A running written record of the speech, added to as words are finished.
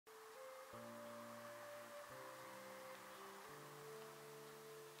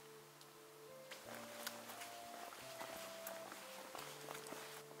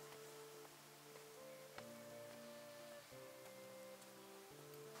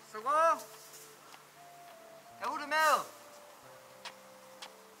四哥，在屋头没有？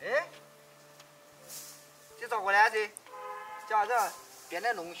哎，这咋个呢？这叫啥子？变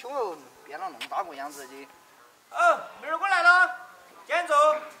得弄凶哦，变了弄大个样子的。哦，妹儿，我来了，今天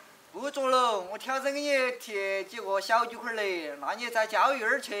做。不做了，我挑着给你贴几个小鸡块嘞，那你再叫鱼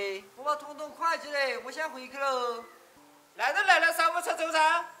儿去。我把统统快起来，我先回去喽。来都来了，上午吃粥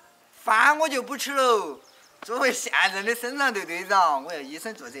噻。饭我就不吃了。作为现任的生产队队长，我要以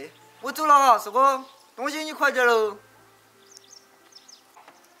身作则。我走了啊，四哥，东西你快点喽。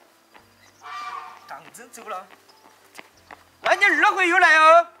当真走了？那你2回又来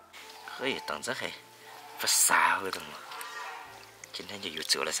哦？嘿，当真还不3回了嘛？今天就又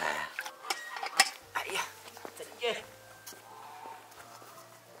走了噻。哎呀，这里。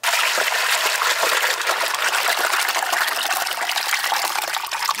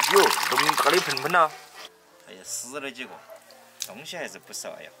哟，弄大的盆盆了。哎呀，死了几个，东西还是不少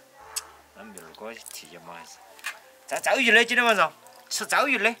呀。那明儿个提起嘛还是。再造鱼嘞，今天晚上吃造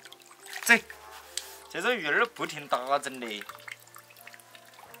鱼嘞。走，这种鱼儿不停打整的，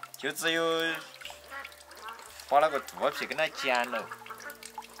就只有把那个肚皮给它剪了，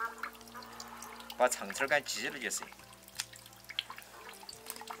把肠刺儿给挤了就是。肠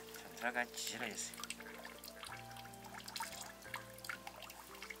刺儿给挤了就是。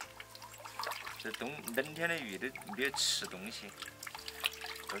这冷天的鱼都没有吃东西，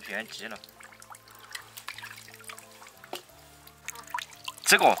都变鸡了。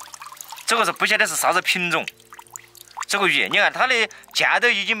这个是不晓得是啥子品种。这个鱼，你看它的剑都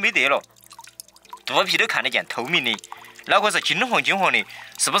已经没得了，肚皮都看得见，透明的，脑壳是金黄金黄的，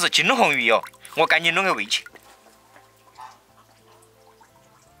是不是金黄鱼哦？我赶紧弄个喂去。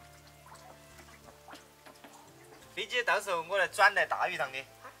飞机到时候我来转来大鱼塘的。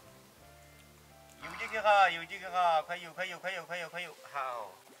游进去哈，游进去哈，快游，快游，快游，快游，快游，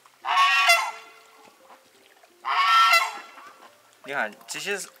好。你看这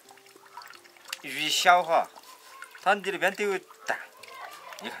些鱼小哈，它你那边都有蛋，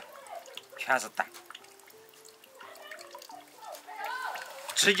你看，全是蛋，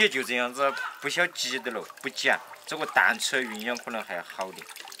直接就这样子不小急的了，不剪，这个蛋吃的营养可能还要好点，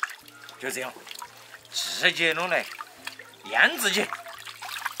就这样，直接弄来腌制去。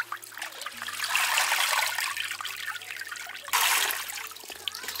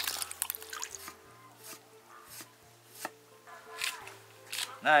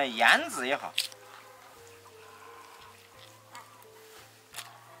来腌制一下，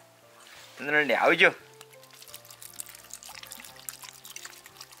整点料酒，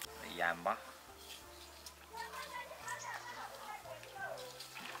盐巴，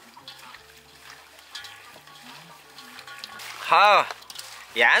好，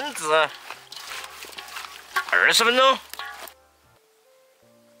腌制20分钟。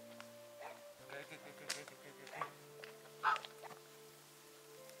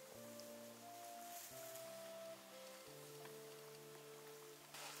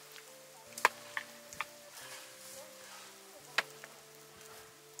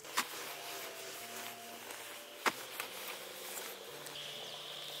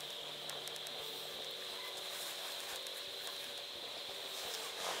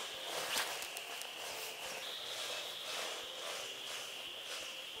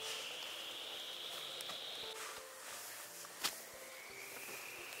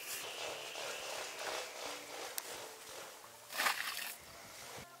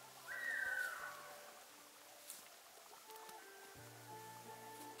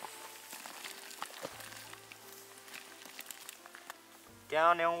点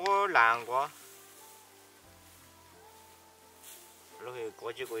2碗南瓜，二会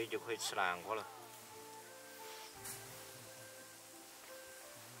过几个月就可以吃南瓜了。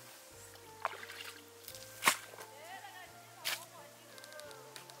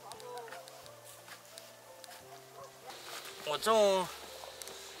我种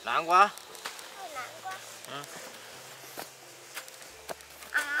南瓜。南瓜。嗯。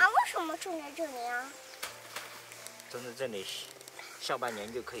啊，为什么种在这里啊？种在这里。下半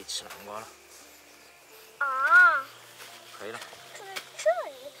年就可以吃南瓜了。啊，可以了。种在这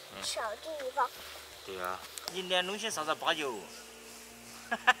里，小地方。对啊，你连弄些啥子8九？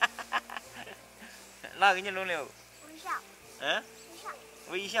哪给你弄的？微笑。嗯？微笑。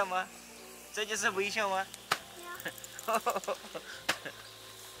微笑吗？这就是微笑吗？对啊。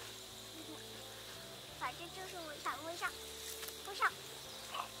反正就是微笑，微笑，微笑。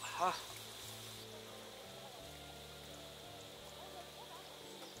好。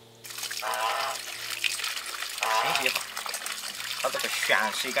清洗一下它这个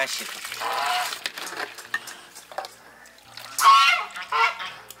旋水感系统。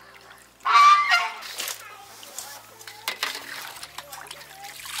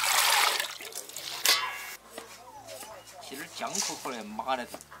汤壳壳来码来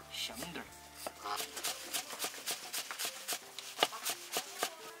香点儿。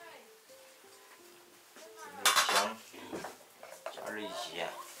姜，加点盐，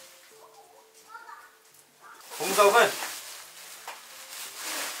红烧粉。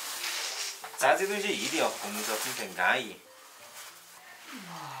炸这东西一定要红烧粉才安逸。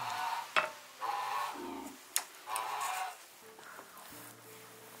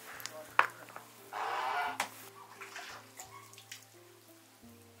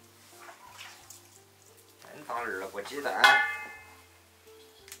打2个鸡蛋，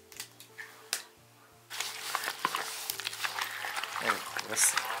合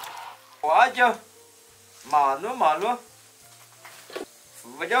适。花椒，麻卤，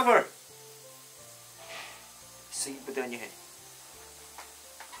胡椒粉，舍不得你还。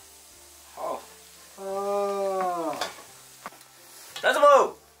好。大师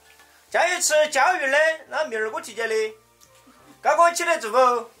傅，家有吃椒鱼的，那明儿我提前的。刚刚起来做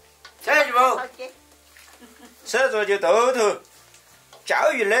不？起来做不？吃了之后就豆头，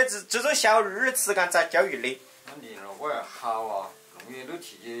椒鱼的这种小鱼儿吃干炸椒鱼的。那明儿我要好啊，弄也都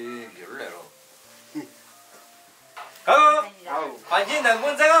提起鱼儿来了。哥哥，快点来我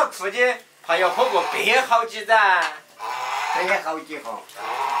们这个铺子，还要喝个白好几盏。这也好几盒。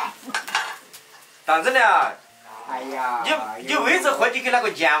当真的啊？哎呀，你为着喝几口那个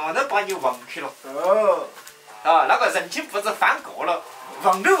阎王都把你忘去了。哦。啊，那个人情不知翻过了，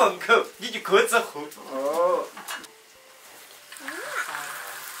忘都忘口，你就各自喝。哦。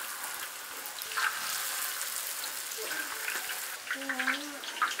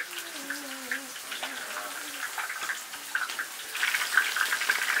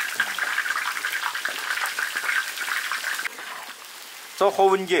做何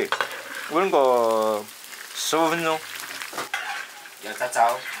文杰，焖个15分钟。要炸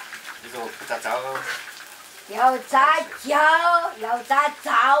糟，你说不炸糟？要炸椒，要炸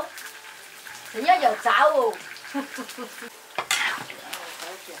糟，人家叫糟哦。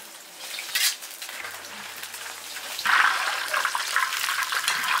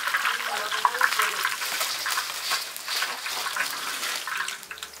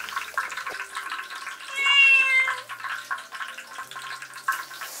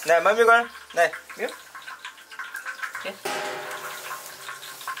来，妈咪干，来，喵。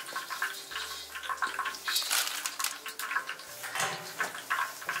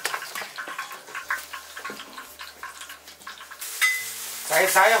再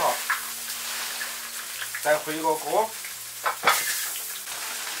炸一下，再回个锅，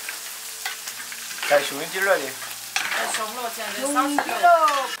再凶点了的。太凶了，这样就用少吃了。了。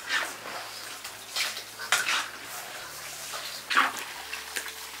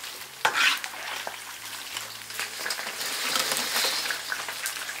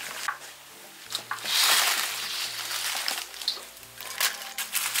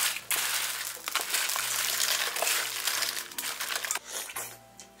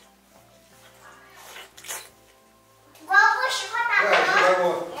我不喜欢打嗝。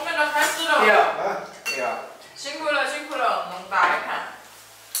我们都开始了。对呀。辛苦了，辛苦了，弄大一盘。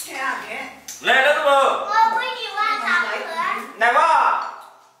来了不？我不喜欢打嗝。来吧，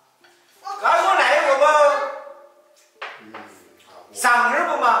那我来一个不？上儿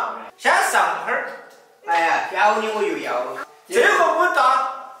不嘛？先上儿。哎呀，要你我又要。这个不大。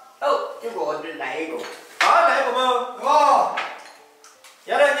哦，这个来一个。啊，来一个不？哦。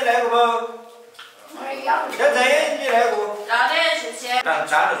要来你来一个不？哎呀，要这你来一个。要的，谢谢。但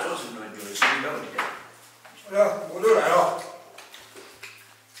炸的做成了就是没问题。我都来了。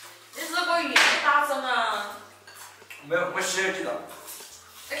你这个鱼打成啊？没有，我洗了几道。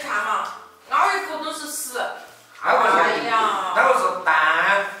你看嘛，咬一口都是屎。那个哎是，呀，那个是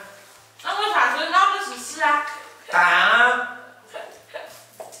蛋，那为啥子咬的是屎啊？蛋，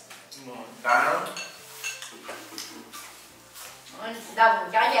蛋。我知道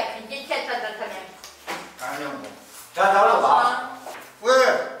吴家姐肯定钱赚到可能。干两个。炸到了吧？喂，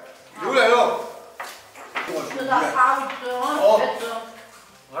又来了。吃的好吃，我觉得。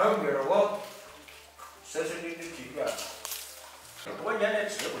那明儿我省省你的体力啊。多年来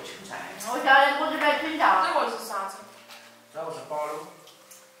吃过青菜。我晓得我这边听到。这个是啥子？那个是包喽。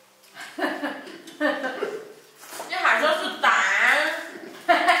你还说是蛋？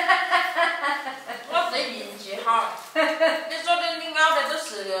我这运气好。你说的你咬的都是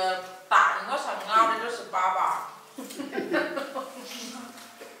蛋，我上咬的都是粑粑。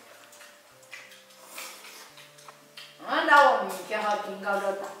那我运气好，挺高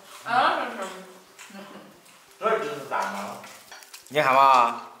的蛋。这就是蛋嘛。你看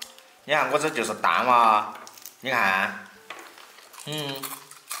嘛，你看我这就是蛋嘛，你看，这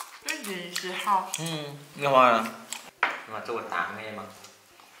运气好。你看嘛，嘛，这个蛋也嘛。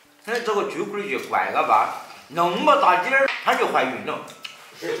这个猪骨儿就怪个吧，那么大点儿，它就怀孕了。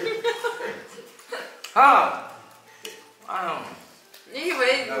啊，哎呦。你以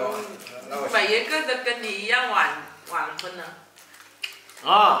为每一个都跟你一样晚婚呢？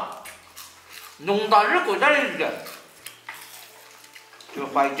啊，弄大点儿过点儿的就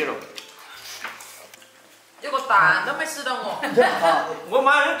怀起了。一个蛋都没吃到我。我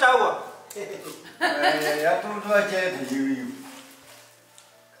马上找我。要多多接头油。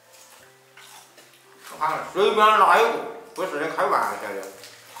啊，随便拿一个，不是在开玩笑的。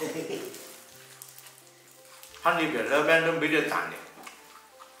他那边那边都没得蛋的，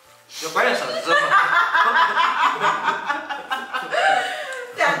就关键啥子嘛？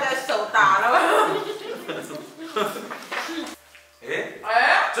这样子手打了。哎，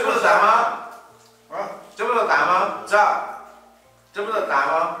这不是蛋吗？啊，这不是蛋吗？是啊，这不是蛋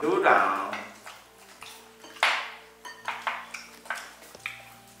吗？有蛋啊。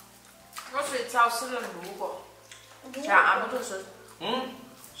我去超市里路过，全部都是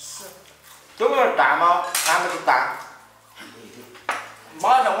屎。这不是蛋吗？蛋不是蛋。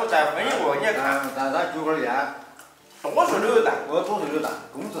马上我再分一个，你看。但它猪肝儿多数都有蛋。我多数有蛋，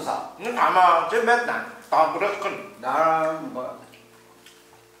工资少。你看嘛，这没蛋，大不得很。那儿我。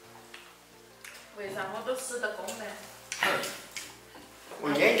为啥我都吃得公呢？我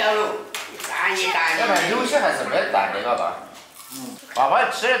研究了，蛋一蛋。要不然有些还是没蛋的，嘎爸。爸爸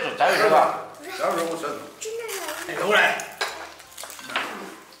吃的做章鱼的吧？章鱼我吃。又来。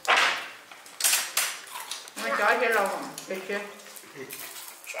我加些老黄，这些。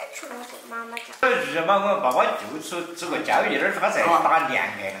这出来给妈妈讲。日嘛，我爸爸就吃这个椒鱼儿，他在打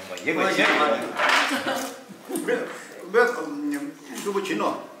两个那个，一个接一个。没数不清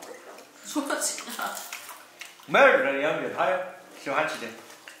了。说不清啊。没儿子养的，他喜欢吃的，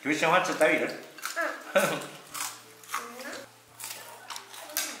就喜欢吃椒鱼儿。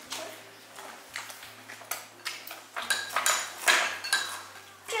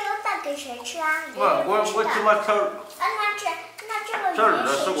这个蛋给谁吃啊？我起码炒。那这个鱼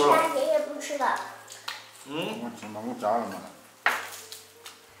谁吃啊？爷爷不吃的。我吃嘛，我加了嘛。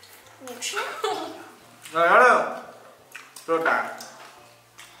你吃？那样了，这蛋。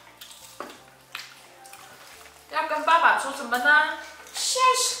要跟爸爸说什么呢？谢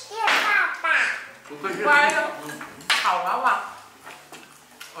谢爸爸。乖了，好娃娃。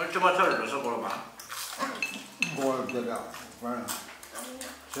我起码炒20个了吧？我别了，反正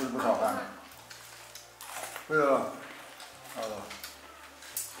吃不少饭。对了，好了。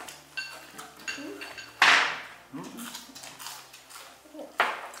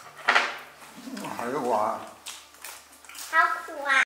还有娃。好苦啊！